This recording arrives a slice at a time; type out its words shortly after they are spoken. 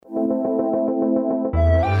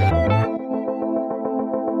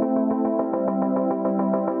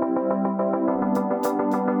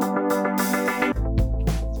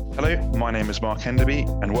My name is Mark Enderby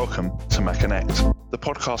and welcome to MaConnect, the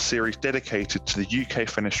podcast series dedicated to the UK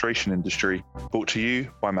fenestration industry, brought to you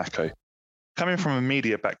by Mako. Coming from a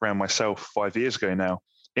media background myself 5 years ago now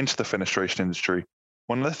into the fenestration industry,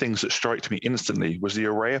 one of the things that struck me instantly was the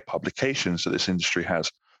array of publications that this industry has,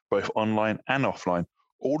 both online and offline,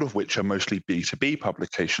 all of which are mostly B2B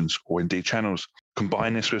publications or indeed channels.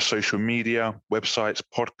 Combine this with social media, websites,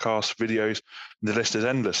 podcasts, videos, the list is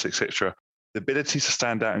endless, etc. The ability to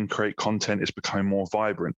stand out and create content is becoming more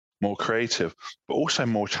vibrant, more creative, but also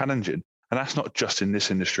more challenging. And that's not just in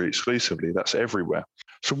this industry exclusively, that's everywhere.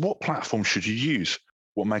 So what platforms should you use?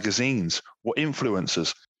 What magazines? What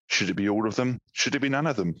influencers? Should it be all of them? Should it be none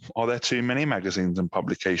of them? Are there too many magazines and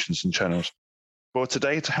publications and channels? Well,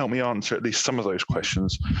 today, to help me answer at least some of those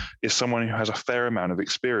questions, is someone who has a fair amount of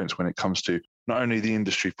experience when it comes to not only the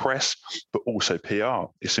industry press, but also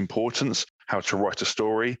PR, its importance, how to write a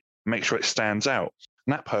story, make sure it stands out.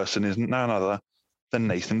 And that person is none other than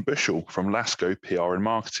Nathan Bushell from Lasco PR and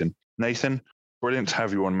Marketing. Nathan, brilliant to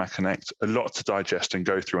have you on MaConnect. A lot to digest and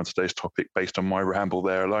go through on today's topic based on my ramble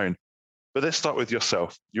there alone. But let's start with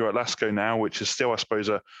yourself. You're at Lasco now, which is still, I suppose,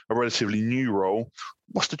 a relatively new role.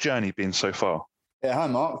 What's the journey been so far? Yeah, hi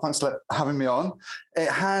Mark. Thanks for having me on.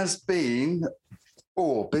 It has been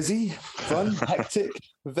busy, fun, hectic,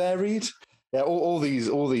 varied. Yeah, all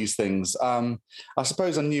these things. I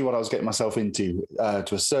suppose I knew what I was getting myself into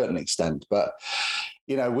to a certain extent, but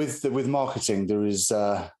you know, with marketing, there is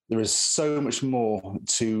so much more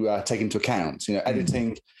to take into account. You know,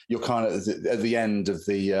 editing, you're kind of at the end of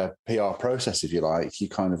the PR process, if you like. You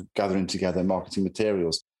kind of gathering together marketing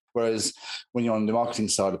materials. Whereas when you're on the marketing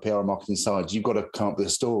side, the PR marketing side, you've got to come up with a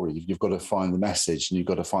story. You've got to find the message, and you've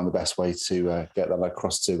got to find the best way to get that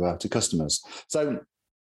across to customers. So,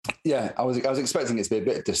 yeah, I was expecting it to be a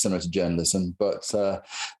bit dissimilar to journalism, but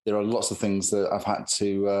there are lots of things that I've had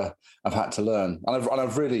to learn, and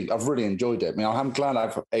I've really enjoyed it. I mean, I'm glad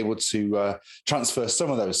I've been able to transfer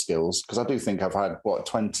some of those skills, because I do think I've had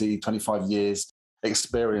 25 years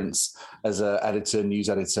experience as an editor, news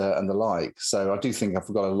editor, and the like. So I do think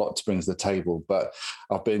I've got a lot to bring to the table, but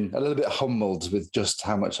I've been a little bit humbled with just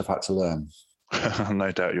how much I've had to learn.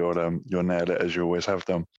 No doubt you'll nail it, as you always have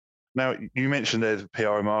done. Now, you mentioned there the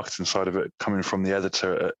PR and marketing side of it coming from the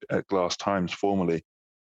editor at Glass Times formerly.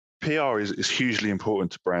 PR is hugely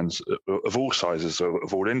important to brands of all sizes,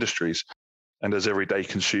 of all industries. And as everyday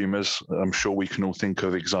consumers, I'm sure we can all think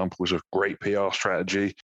of examples of great PR strategy,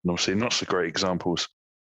 and obviously not so great examples.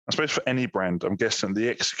 I suppose for any brand, I'm guessing the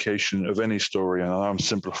execution of any story, and I'm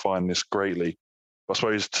simplifying this greatly, but I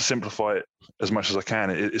suppose to simplify it as much as I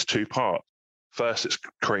can, it's two parts. First, it's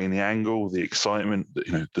creating the angle, the excitement,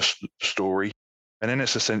 the story, and then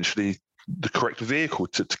it's essentially the correct vehicle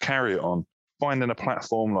to carry it on. Finding a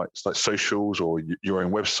platform like socials or your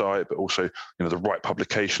own website, but also the right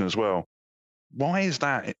publication as well. Why is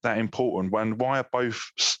that important? Why are both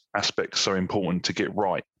aspects so important to get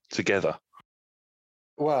right together?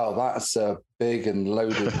 Well, that's a big and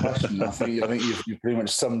loaded question. I think you've pretty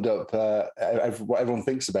much summed up what everyone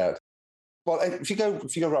thinks about. Well, if you go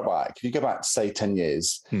right back, if you go back, say, 10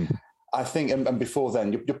 years, I think, and before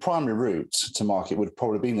then, your primary route to market would have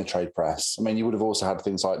probably been the trade press. I mean, you would have also had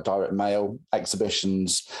things like direct mail,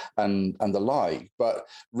 exhibitions, and the like. But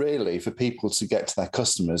really, for people to get to their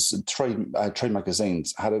customers, trade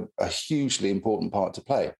magazines had a hugely important part to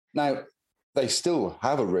play. Now, they still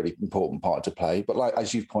have a really important part to play, but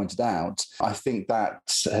as you've pointed out, I think that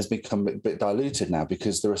has become a bit diluted now,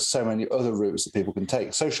 because there are so many other routes that people can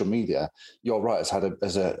take. Social media, you're right, has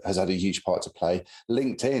had a huge part to play.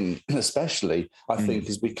 LinkedIn, especially, I think,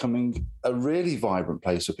 is becoming a really vibrant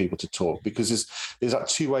place for people to talk, because there's that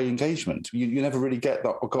two-way engagement. You never really got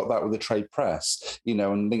that with the trade press.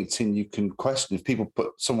 On LinkedIn, you can question if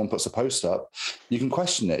someone puts a post up, you can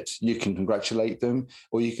question it, you can congratulate them,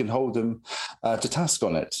 or you can hold them to task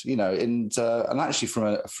on it, and actually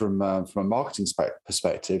from a marketing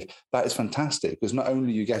perspective, that is fantastic, because not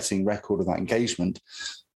only are you getting record of that engagement,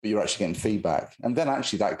 but you're actually getting feedback, and then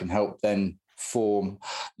actually that can help then form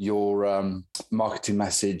your marketing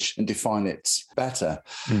message and define it better.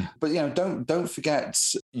 But don't forget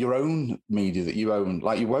your own media that you own,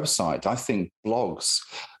 like your website. I think blogs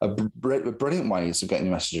are brilliant ways of getting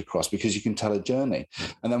your message across, because you can tell a journey,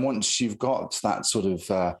 and then once you've got that sort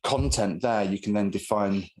of content there, you can then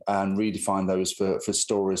define and redefine those for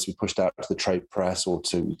stories to be pushed out to the trade press or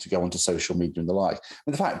to go onto social media and the like.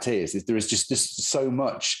 And the fact is there is just so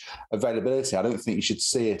much availability. I don't think you should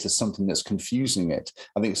see it as something that's confusing it.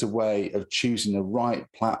 I think it's a way of choosing the right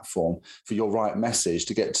platform for your right message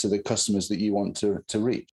to get to the customers that you want to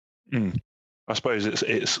reach. I suppose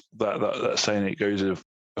it's that saying, it goes of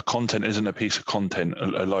a content isn't a piece of content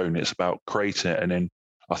alone. It's about creating it, and then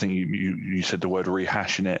I think you said the word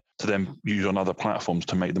rehashing it to then use on other platforms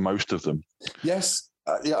to make the most of them. Yes.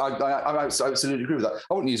 I absolutely agree with that.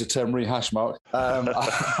 I wouldn't use the term rehash, Mark.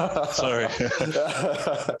 Sorry.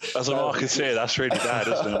 As a marketeer, that's really bad,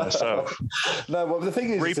 isn't it, myself? No, well, the thing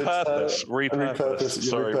is... Repurpose.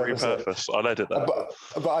 Sorry, repurpose. I'll edit that.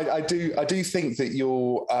 But I do think that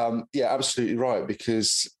you're, absolutely right,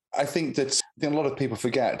 because I think a lot of people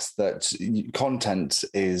forget that content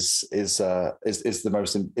is the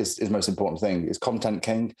most important thing. Is content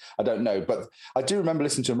king? I don't know, but I do remember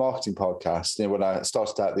listening to a marketing podcast. When I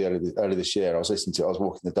started out early this year, I was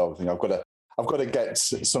walking the dog, thinking I've got to get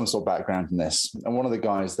some sort of background in this. And one of the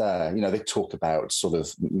guys there, they talk about sort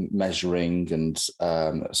of measuring and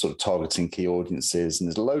sort of targeting key audiences, and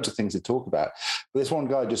there's loads of things to talk about. But this one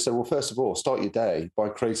guy just said, well, first of all, start your day by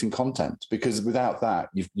creating content, because without that,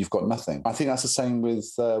 you've got nothing. I think that's the same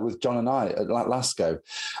with John and I at Lasco.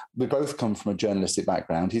 We both come from a journalistic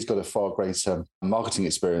background. He's got a far greater marketing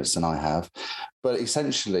experience than I have. But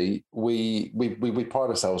essentially, we pride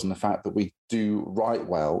ourselves on the fact that we do write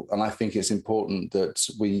well, and I think it's important that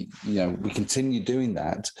we continue doing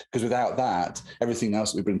that, because without that, everything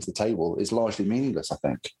else that we bring to the table is largely meaningless, I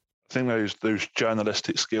think. I think those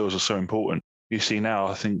journalistic skills are so important. You see now,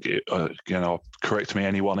 I think, correct me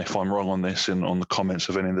anyone if I'm wrong on this on the comments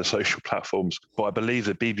of any of the social platforms, but I believe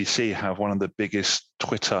the BBC have one of the biggest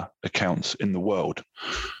Twitter accounts in the world.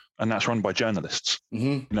 And that's run by journalists.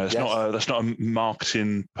 Mm-hmm. That's not a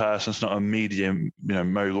marketing person. It's not a media,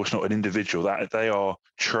 mogul. It's not an individual. That they are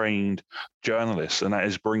trained journalists, and that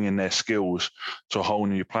is bringing their skills to a whole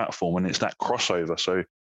new platform. And it's that crossover. So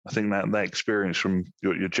I think that experience from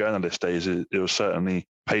your journalist days, it will certainly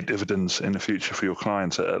pay dividends in the future for your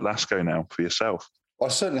clients at Lasco now, for yourself. I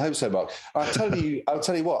certainly hope so, Mark. I'll tell you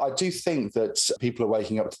what. I do think that people are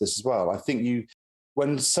waking up to this as well. I think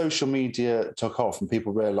when social media took off and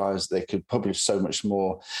people realized they could publish so much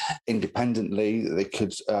more independently, they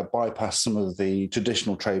could bypass some of the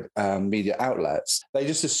traditional trade media outlets, they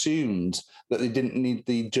just assumed that they didn't need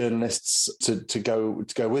the journalists to go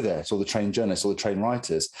with it, or the trained journalists or the trained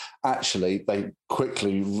writers. Actually, they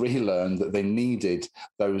quickly relearned that they needed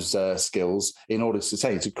those skills in order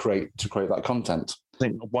to create that content. I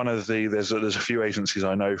think there's a few agencies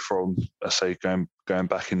I know from, let's say, going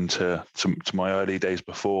back into my early days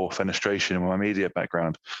before fenestration and my media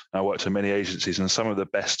background. I worked in many agencies, and some of the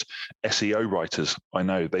best SEO writers I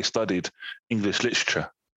know, they studied English literature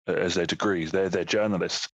as their degrees. They're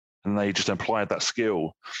journalists, and they just applied that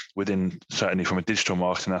skill within, certainly from a digital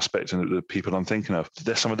marketing aspect, and the people I'm thinking of.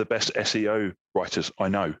 They're some of the best SEO writers I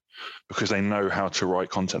know, because they know how to write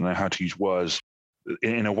content, know how to use words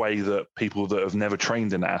in a way that people that have never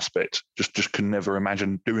trained in that aspect just can never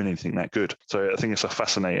imagine doing anything that good. So I think it's a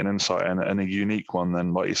fascinating insight and a unique one.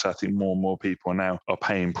 And like you said, I think more and more people now are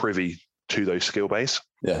paying privy to those skill base.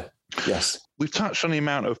 Yeah. Yes. We've touched on the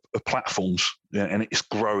amount of platforms, and it's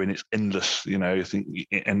growing, it's endless, I think,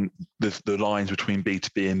 and the lines between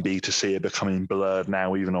B2B and B2C are becoming blurred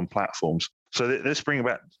now, even on platforms. So let's bring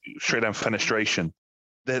about straight down fenestration.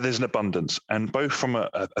 There's an abundance, and both from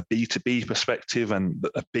a B2B perspective and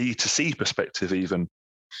a B2C perspective even,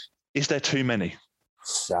 is there too many?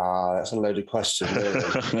 That's a loaded question,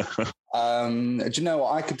 really. Do you know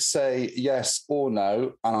what? I could say yes or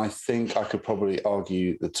no, and I think I could probably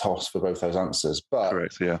argue the toss for both those answers. But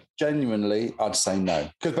correct, yeah. Genuinely, I'd say no.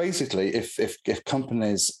 Because basically, if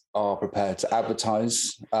companies are prepared to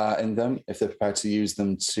advertise in them, if they're prepared to use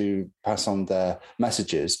them to pass on their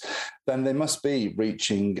messages, then they must be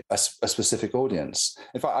reaching a specific audience.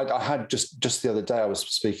 In fact, I had just the other day, I was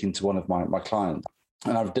speaking to one of my clients,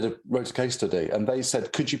 and I wrote a case study, and they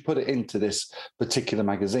said, could you put it into this particular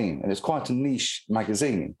magazine? And it's quite a niche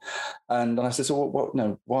magazine. And I said, so what?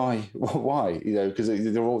 No, why? Because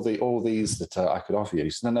there are all these that I could offer you. He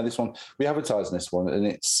said, no, this one, we advertise in this one, and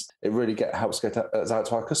it really helps get us out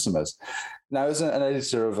to our customers. Now, as an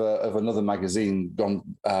editor of another magazine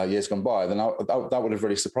years gone by, then that would have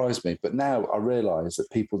really surprised me. But now I realise that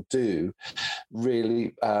people do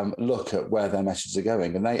really look at where their messages are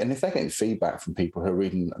going, and if they're getting feedback from people who are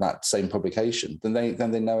reading that same publication, then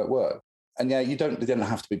they know it works. And yeah, they don't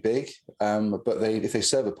have to be big, but if they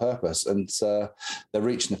serve a purpose and they're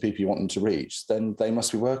reaching the people you want them to reach, then they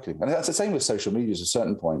must be working. And that's the same with social media at a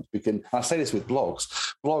certain point. I say this with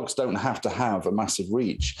blogs. Blogs don't have to have a massive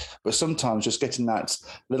reach, but sometimes just getting that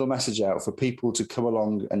little message out for people to come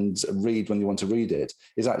along and read when you want to read it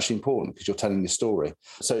is actually important, because you're telling your story.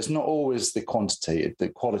 So it's not always the quantity. The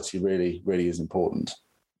quality really, really is important.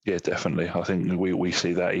 Yeah, definitely. I think we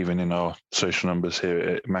see that even in our social numbers here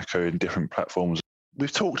at Mako and different platforms.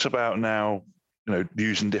 we've talked about now,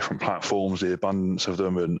 using different platforms, the abundance of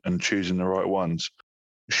them, and choosing the right ones.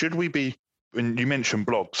 Should we be? And you mentioned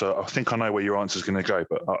blogs, so I think I know where your answer is going to go,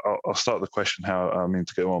 but I'll start the question how I mean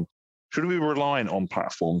to go on. Should we be relying on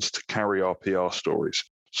platforms to carry our PR stories?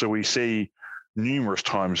 So we see numerous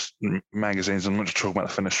times magazines, I'm not just talking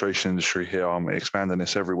about the fenestration industry here, I'm expanding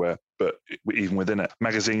this everywhere, but even within it,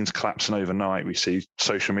 magazines collapsing overnight. We see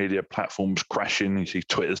social media platforms crashing. You see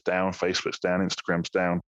Twitter's down, Facebook's down, Instagram's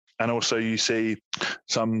down. And also you see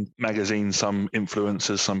some magazines, some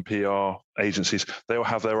influencers, some PR agencies, they all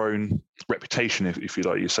have their own reputation, if you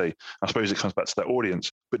like, you say. I suppose it comes back to that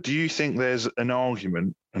audience. But do you think there's an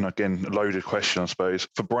argument, and again, a loaded question, I suppose,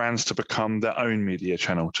 for brands to become their own media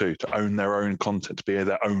channel too, to own their own content, to be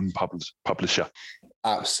their own publisher?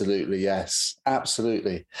 Absolutely, yes.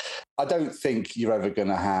 Absolutely. I don't think you're ever going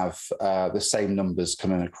to have the same numbers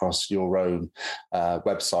coming across your own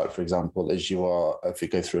website, for example, as you are if you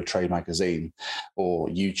go through a trade magazine or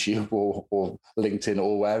YouTube or LinkedIn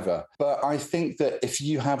or wherever. But I think that if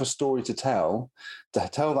you have a story to tell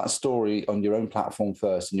that story on your own platform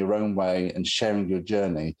first, in your own way, and sharing your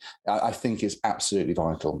journey, I think is absolutely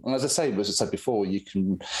vital. And as I said before, you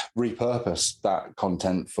can repurpose that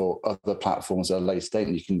content for other platforms at a later date,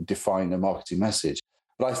 and you can define a marketing message.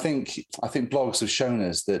 But I think blogs have shown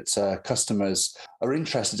us that customers are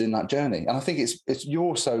interested in that journey, and I think you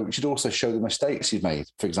should also show the mistakes you've made,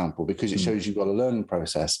 for example, because it shows you've got a learning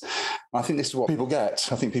process. And I think this is what people get.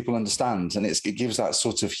 I think people understand, and it gives that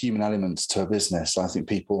sort of human element to a business. I think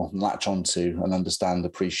people latch onto and understand,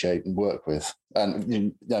 appreciate, and work with.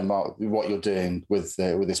 And Mark, what you're doing with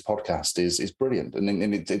this podcast is brilliant,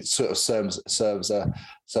 and it sort of serves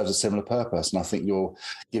a similar purpose. And I think you're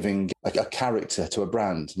giving a character to a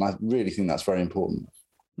brand, and I really think that's very important.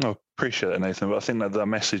 I appreciate that, Nathan. But I think that the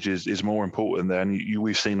message is more important there. And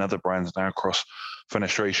we've seen other brands now across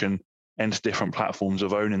fenestration enter different platforms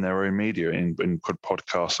of owning their own media in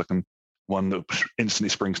podcasts. One that instantly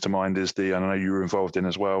springs to mind is I know you were involved in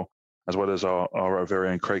as well as our very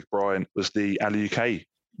own Craig Bryant, was the Ali UK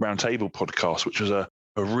Roundtable podcast, which was a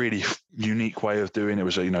really unique way of doing it. It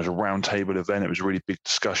was a roundtable event. It was a really big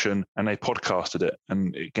discussion, and they podcasted it,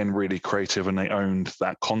 and again, really creative, and they owned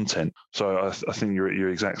that content. So I think you're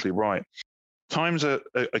exactly right. Times are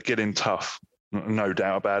getting tough, no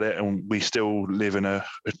doubt about it, and we still live in a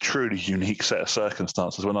truly unique set of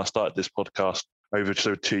circumstances. When I started this podcast over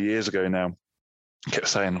 2 years ago now, I kept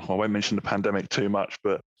saying, I won't mention the pandemic too much,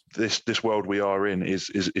 but this world we are in is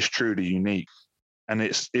truly unique. And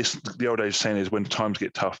it's the old age saying is, when times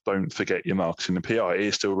get tough, don't forget your marketing and PR. It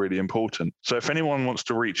is still really important. So if anyone wants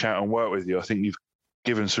to reach out and work with you, I think you've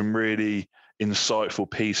given some really insightful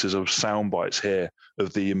pieces of sound bites here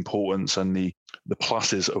of the importance and the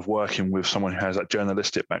pluses of working with someone who has that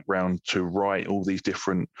journalistic background to write all these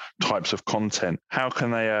different types of content. How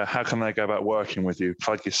can they go about working with you?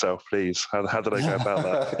 Plug yourself, please. How do they go about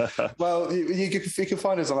that? Well, you can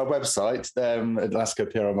find us on our website, at Lasco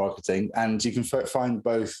PR Marketing, and you can find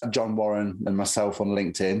both John Warren and myself on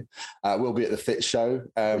LinkedIn. We'll be at the Fit Show.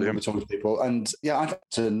 We're talking to people, and I'd like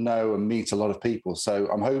to know and meet a lot of people. So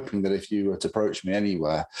I'm hoping that if you were to approach me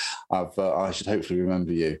anywhere, I should hopefully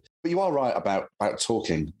remember you. But you are right about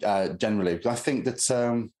talking generally. I think that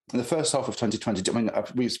in the first half of 2020,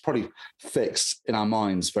 we've probably fixed in our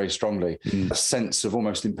minds very strongly a sense of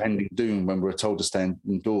almost impending doom when we were told to stay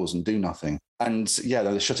indoors and do nothing. And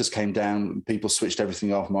the shutters came down, people switched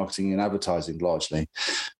everything off, marketing and advertising largely.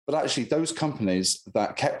 But actually, those companies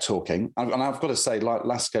that kept talking, and I've got to say, like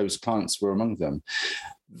Lasco's clients were among them,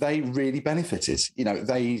 they really benefited.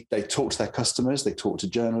 They talked to their customers, they talked to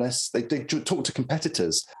journalists, they talked to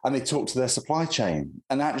competitors, and they talked to their supply chain.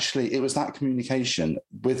 And actually, it was that communication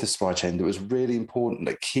with the supply chain that was really important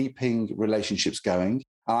at keeping relationships going.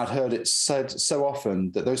 And I'd heard it said so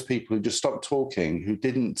often that those people who just stopped talking, who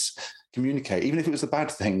didn't communicate, even if it was the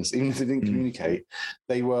bad things, even if they didn't communicate,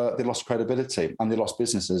 they lost credibility and they lost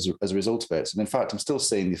business as a result of it. And in fact, I'm still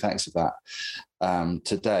seeing the effects of that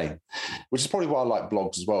today, which is probably why I like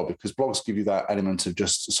blogs as well, because blogs give you that element of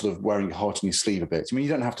just sort of wearing your heart on your sleeve a bit. I mean,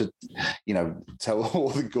 you don't have to, tell all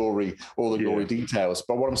the gory details.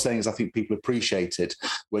 But what I'm saying is, I think people appreciate it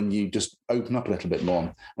when you just open up a little bit more.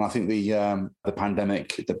 And I think the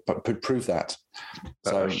pandemic proved that.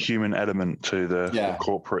 So a human element to the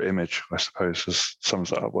corporate image, I suppose, sums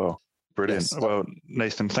that up well. Brilliant. Yes. Well,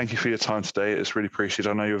 Nathan, thank you for your time today. It's really appreciated.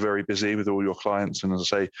 I know you're very busy with all your clients, and as I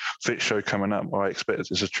say, Fit Show coming up, I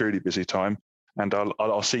expect it's a truly busy time. And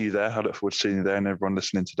I'll see you there. I look forward to seeing you there, and everyone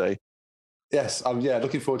listening today. Yes,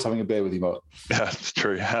 looking forward to having a beer with you, Mark. Yeah, it's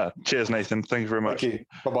true. Cheers, Nathan. Thank you very much. Thank you.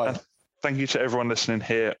 Bye-bye. Thank you to everyone listening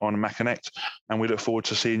here on Mac Connect, and we look forward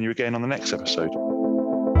to seeing you again on the next episode.